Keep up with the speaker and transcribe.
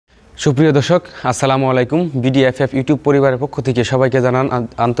সুপ্রিয় দর্শক আসসালামু আলাইকুম। বিডিএফএফ ইউটিউব পরিবারের পক্ষ থেকে সবাইকে জানান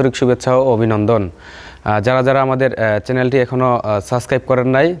আন্তরিক শুভেচ্ছা ও অভিনন্দন। যারা যারা আমাদের চ্যানেলটি এখনও সাবস্ক্রাইব করেন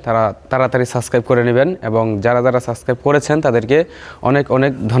নাই তারা তাড়াতাড়ি সাবস্ক্রাইব করে নেবেন এবং যারা যারা সাবস্ক্রাইব করেছেন তাদেরকে অনেক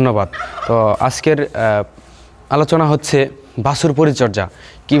অনেক ধন্যবাদ। তো আজকের আলোচনা হচ্ছে বাছুর পরিচর্যা,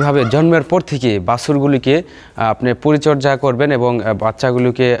 কিভাবে জন্মের পর থেকে বাছুরগুলিকে আপনি পরিচর্যা করবেন এবং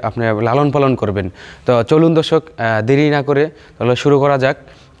বাচ্চাগুলিকে আপনি লালন পালন করবেন। তো চলুন দর্শক, দেরি না করে তাহলে শুরু করা যাক।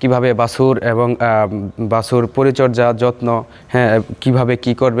 কিভাবে বাছুর এবং বাছুর পরিচর্যা যত্ন কিভাবে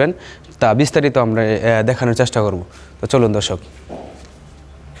কি করবেন তা বিস্তারিত আমরা দেখানোর চেষ্টা করব। তো চলুন দর্শক।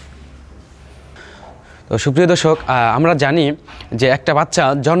 তো সুপ্রিয় দর্শক, আমরা জানি যে একটা বাচ্চা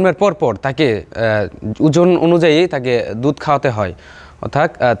জন্মের পর তাকে ওজন অনুযায়ী তাকে দুধ খাওয়াতে হয়, অর্থাৎ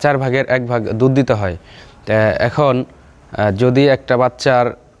 4 ভাগের 1 ভাগ দুধ দিতে হয়। এখন যদি একটা বাচ্চার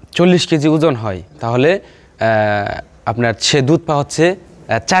 40 কেজি ওজন হয় তাহলে আপনার সে দুধ পাচ্ছে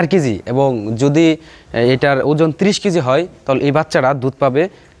 4 কেজি, এবং যদি এটার ওজন 30 কেজি হয় তাহলে এই বাচ্চারা দুধ পাবে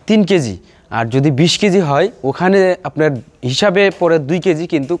 3 কেজি। আর যদি 20 কেজি হয় ওখানে আপনার হিসাবে পরে 2 কেজি,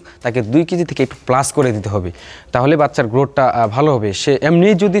 কিন্তু তাকে 2 কেজি থেকে একটু প্লাস করে দিতে হবে, তাহলে বাচ্চার গ্রোথটা ভালো হবে। সে এমনি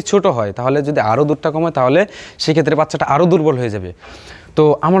যদি ছোট হয় তাহলে যদি আরও দুধটা কমায় তাহলে সেক্ষেত্রে বাচ্চাটা আরও দুর্বল হয়ে যাবে। তো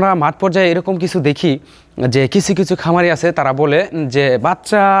আমরা মাঠ পর্যায়ে এরকম কিছু দেখি যে কিছু কিছু খামারি আছে, তারা বলে যে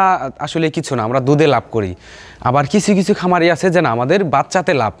বাচ্চা আসলে কিছু না, আমরা দুধে লাভ করি। আবার কিছু কিছু খামারি আছে যে না, আমাদের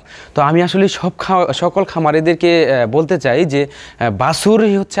বাচ্চাতে লাভ। তো আমি আসলে সকল খামারিদেরকে বলতে চাই যে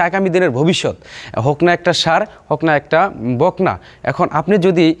বাছুরই হচ্ছে আগামী দিনের ভবিষ্যৎ, হোক না একটা ষাঁড়, হোক না একটা বকনা। এখন আপনি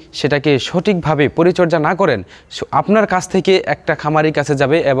যদি সেটাকে সঠিকভাবে পরিচর্যা না করেন, আপনার কাছ থেকে একটা খামারির কাছে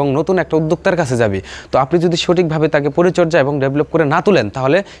যাবে এবং নতুন একটা উদ্যোক্তার কাছে যাবে। তো আপনি যদি সঠিকভাবে তাকে পরিচর্যা এবং ডেভেলপ করে না তোলেন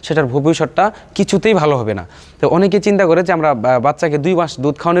তাহলে সেটার ভবিষ্যৎটা কিছুতেই ভালো হবে না। তো অনেকে চিন্তা করে যে আমরা বাচ্চাকে 2 মাস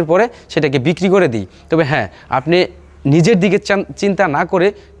দুধ খাওয়ানোর পরে সেটাকে বিক্রি করে দিই। তবে হ্যাঁ, আপনি নিজের দিকে চিন্তা না করে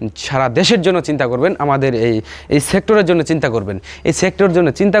সারা দেশের জন্য চিন্তা করবেন, আমাদের এই সেক্টরের জন্য চিন্তা করবেন। এই সেক্টরের জন্য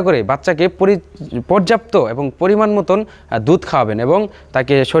চিন্তা করে বাচ্চাকে পর্যাপ্ত এবং পরিমাণ মতন দুধ খাওয়াবেন এবং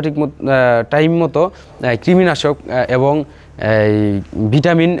তাকে সঠিক টাইম মতো কৃমিনাশক এবং এই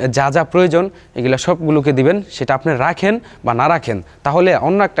ভিটামিন যা যা প্রয়োজন এগুলো সবগুলোকে দিবেন। সেটা আপনি রাখেন বা না রাখেন, তাহলে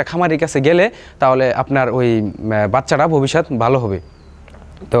অন্য একটা খামারের কাছে গেলে তাহলে আপনার ওই বাচ্চাটা ভবিষ্যৎ ভালো হবে।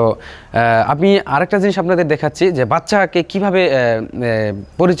 তো আমি আরেকটা জিনিস আপনাদের দেখাচ্ছি যে বাচ্চাকে কিভাবে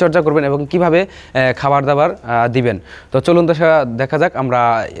পরিচর্যা করবেন এবং কিভাবে খাবার দাবার দিবেন। তো চলুন দেখা যাক, আমরা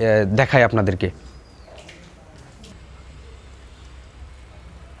দেখাই আপনাদেরকে।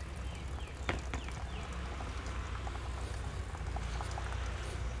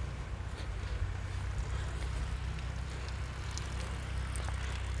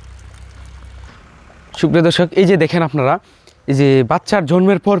 সুপ্রিয় দর্শক, এই যে দেখেন আপনারা, এই যে বাচ্চার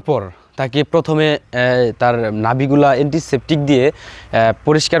জন্মের পর তাকে প্রথমে তার নাভিগুলা অ্যান্টিসেপটিক দিয়ে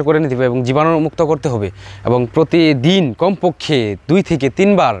পরিষ্কার করে নিতে হবে এবং জীবাণুমুক্ত করতে হবে, এবং প্রতিদিন কমপক্ষে 2 থেকে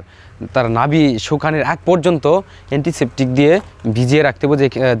 3 বার তার নাভি শুকানোর আগ পর্যন্ত অ্যান্টিসেপটিক দিয়ে ভিজিয়ে রাখতে হবে, যে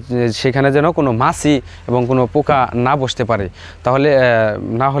সেখানে যেন কোনো মাছি এবং কোনো পোকা না বসতে পারে। তাহলে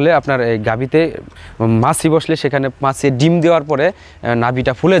না হলে আপনার এই গাভীতে মাছি বসলে সেখানে মাছির ডিম দেওয়ার পরে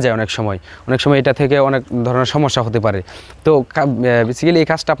নাভিটা ফুলে যায় অনেক সময় এটা থেকে অনেক ধরনের সমস্যা হতে পারে। তো বেসিক্যালি এই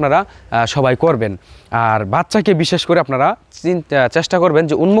কাজটা আপনারা সবাই করবেন। আর বাচ্চাকে বিশেষ করে আপনারা চেষ্টা করবেন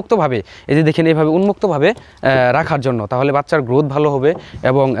যে উন্মুক্তভাবে, এই যে দেখেন এইভাবে উন্মুক্তভাবে রাখার জন্য, তাহলে বাচ্চার গ্রোথ ভালো হবে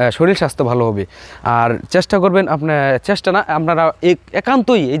এবং শরীর স্বাস্থ্য ভালো হবে। আর চেষ্টা করবেন, আপনারা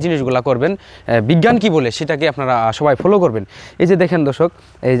একান্তই এই জিনিসগুলো করবেন। বিজ্ঞান কি বলে সেটাকে আপনারা সবাই ফলো করবেন। এই যে দেখেন দর্শক,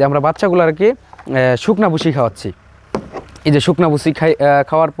 এই যে আমরা বাচ্চাগুলোকে শুকনা ভুসি খাওয়াচ্ছি। এই যে শুকনা ভুসি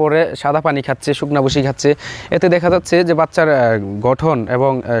খাওয়ার পরে সাদা পানি খাচ্ছে, শুকনা ভুসি খাচ্ছে। এতে দেখা যাচ্ছে যে বাচ্চার গঠন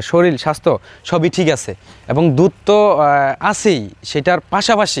এবং শরীর স্বাস্থ্য সবই ঠিক আছে, এবং দুধ তো আছেই, সেটার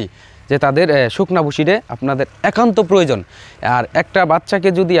পাশাপাশি যে তাদের শুকনা ভুসিরে আপনাদের একান্ত প্রয়োজন। আর একটা বাচ্চাকে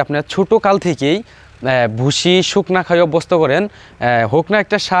যদি আপনার ছোটো কাল থেকেই ভুসি শুকনা খাই অভ্যস্ত করেন, হোক না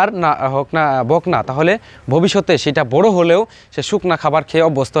একটা ষাঁড়, না হোক না বকনা, তাহলে ভবিষ্যতে সেটা বড় হলেও সে শুকনা খাবার খেয়ে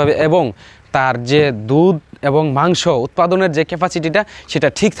অভ্যস্ত হবে এবং তার যে দুধ এবং মাংস উৎপাদনের যে ক্যাপাসিটিটা সেটা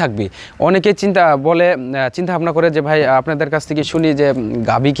ঠিক থাকবে। অনেকে চিন্তা ভাবনা করে যে ভাই আপনাদের কাছ থেকে শুনি যে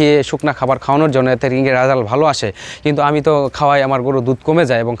গাভীকে শুকনা খাবার খাওয়ানোর জন্য এতে রেজাল্ট ভালো আসে, কিন্তু আমি তো খাওয়াই, আমার গরু দুধ কমে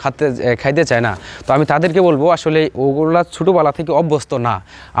যায় এবং খাইতে চায় না। তো আমি তাদেরকে বলবো আসলে ওগুলা ছোটোবেলা থেকে অভ্যস্ত না।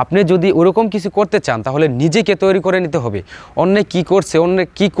 আপনি যদি ওরকম কিছু করতে চান তাহলে নিজেকে তৈরি করে নিতে হবে। অন্য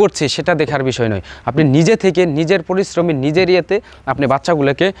কি করছে সেটা দেখার বিষয় নয়। আপনি নিজে থেকে নিজের পরিশ্রমী নিজের ইয়েতে আপনি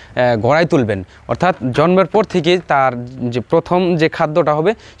বাচ্চাগুলোকে গড়াই তুলবেন। তুলবেন, অর্থাৎ জন্মের পর থেকেই তার যে প্রথম যে খাদ্যটা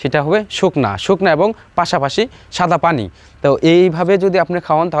হবে সেটা হবে শুকনা এবং পাশাপাশি সাদা পানি। তো এইভাবে যদি আপনি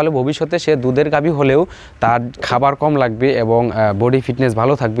খাওয়ান তাহলে ভবিষ্যতে সে দুধের গাভী হলেও তার খাবার কম লাগবে এবং বডি ফিটনেস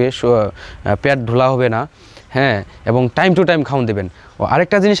ভালো থাকবে, পেট ঢোলা হবে না। হ্যাঁ, এবং টাইম টু টাইম খাওয়ান দেবেন। ও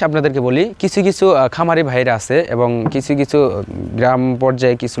আরেকটা জিনিস আপনাদেরকে বলি, কিছু খামারি ভাইরা আছে এবং কিছু গ্রাম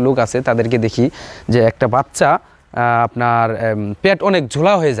পর্যায়ে কিছু লোক আছে, তাদেরকে দেখি যে একটা বাচ্চা আপনার পেট অনেক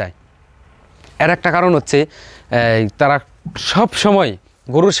ঝোলা হয়ে যায়। এর একটা কারণ হচ্ছে তারা সব সময়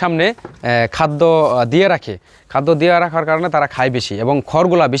গরুর সামনে খাদ্য দিয়ে রাখার কারণে তারা খায় বেশি এবং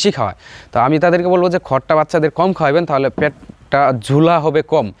খড়গুলা বেশি খাওয়ায়। তো আমি তাদেরকে বলবো যে খড়টা বাচ্চাদের কম খাওয়াবেন, তাহলে পেটটা ঝুলা হবে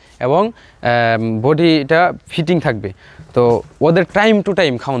কম এবং বডিটা ফিটিং থাকবে। তো ওদের টাইম টু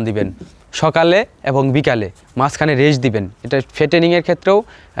টাইম খাওয়ান দিবেন, সকালে এবং বিকালে, মাঝখানে রেস্ট দিবেন। এটা ফেটেনিংয়ের ক্ষেত্রেও,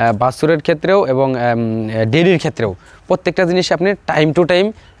 বাছুরের ক্ষেত্রেও এবং ডেয়ারির ক্ষেত্রেও প্রত্যেকটা জিনিস আপনি টাইম টু টাইম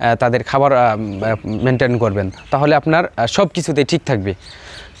তাদের খাবার মেনটেন করবেন, তাহলে আপনার সব কিছুতেই ঠিক থাকবে।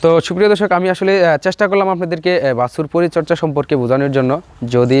 তো সুপ্রিয় দর্শক, আমি আসলে চেষ্টা করলাম আপনাদেরকে বাছুর পরিচর্যা সম্পর্কে বোঝানোর জন্য।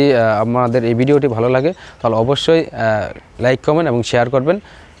 যদি আমাদের এই ভিডিওটি ভালো লাগে তাহলে অবশ্যই লাইক, কমেন্ট এবং শেয়ার করবেন।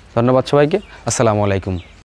 ধন্যবাদ সবাইকে। আসসালামু আলাইকুম।